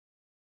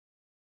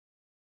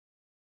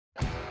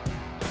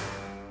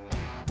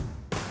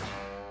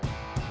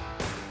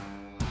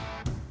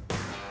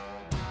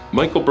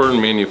Byrne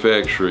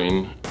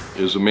Manufacturing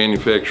is a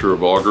manufacturer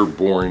of auger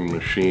boring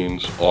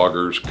machines,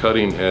 augers,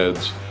 cutting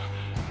heads,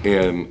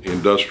 and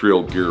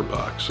industrial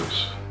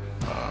gearboxes.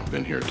 I've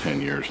been here 10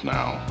 years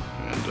now,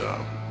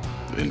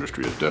 and the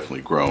industry has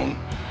definitely grown,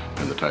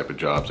 and the type of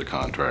jobs that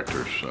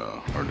contractors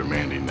are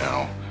demanding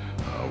now,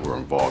 we're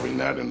involving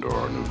that into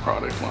our new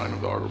product line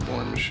of the auger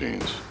boring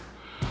machines.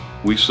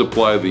 We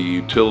supply the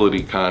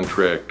utility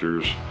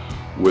contractors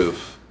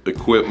with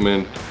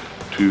equipment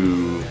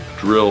to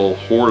drill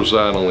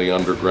horizontally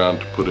underground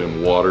to put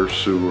in water,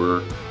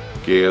 sewer,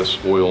 gas,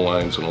 oil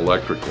lines, and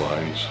electric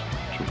lines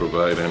to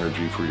provide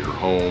energy for your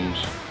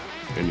homes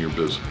and your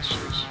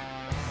businesses.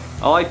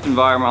 I like the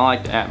environment, I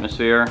like the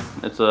atmosphere.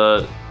 It's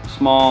a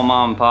small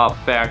mom and pop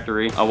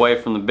factory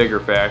away from the bigger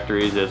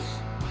factories. It's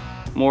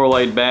more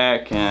laid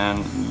back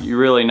and you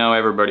really know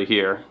everybody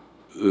here.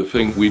 The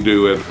thing we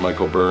do at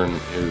Byrne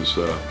is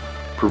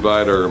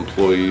provide our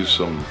employees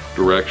some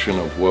direction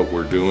of what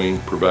we're doing,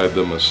 provide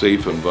them a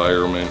safe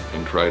environment,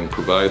 and try and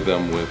provide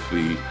them with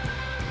the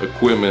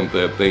equipment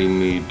that they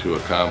need to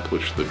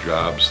accomplish the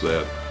jobs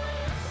that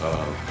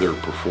they're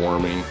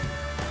performing.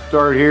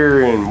 Started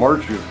here in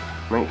March of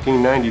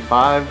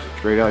 1995,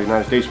 straight out of the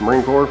United States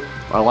Marine Corps.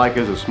 I like it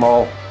as a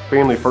small,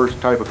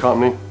 family-first type of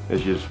company.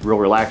 It's just real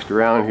relaxed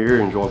around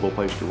here, enjoyable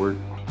place to work.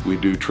 We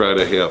do try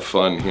to have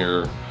fun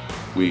here.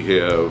 We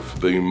have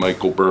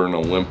the Byrne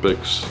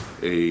Olympics,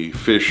 a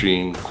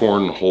fishing,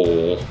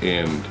 cornhole,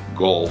 and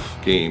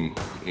golf game,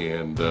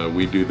 and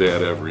we do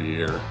that every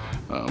year.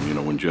 You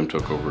know, when Jim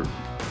took over,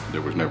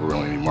 there was never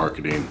really any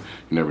marketing.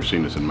 You never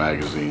seen us in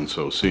magazines,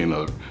 so seeing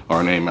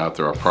our name out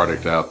there, our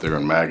product out there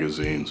in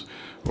magazines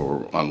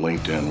or on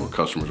LinkedIn where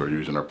customers are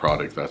using our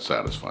product, that's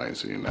satisfying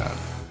seeing that.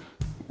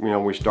 You know,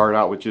 we start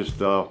out with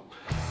just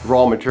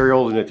raw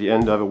materials, and at the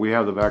end of it we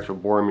have the actual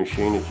boring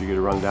machine that you get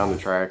to run down the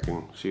track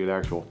and see the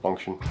actual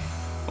function.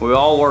 We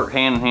all work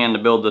hand in hand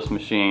to build this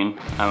machine.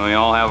 I mean, we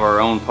all have our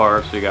own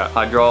parts. We got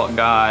hydraulic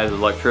guys,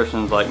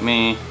 electricians like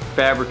me,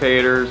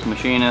 fabricators,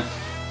 machinists.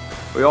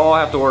 We all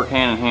have to work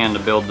hand in hand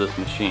to build this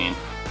machine.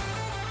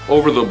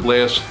 Over the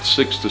last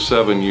 6 to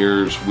 7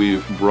 years,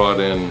 we've brought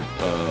in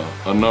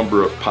a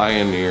number of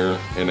Pioneer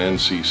and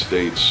NC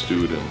State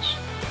students.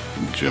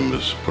 Jim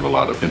has put a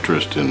lot of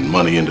interest and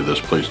money into this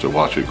place to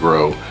watch it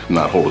grow,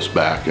 not hold us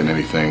back in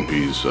anything.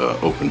 He's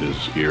opened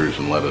his ears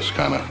and let us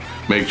kind of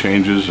make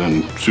changes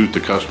and suit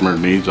the customer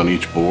needs on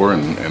each bore,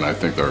 and I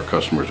think our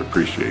customers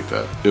appreciate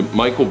that.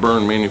 At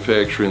Byrne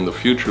Manufacturing, the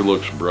future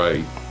looks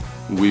bright.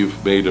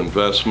 We've made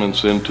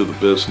investments into the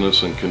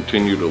business and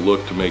continue to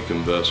look to make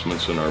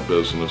investments in our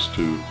business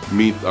to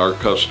meet our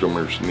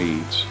customers'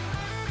 needs.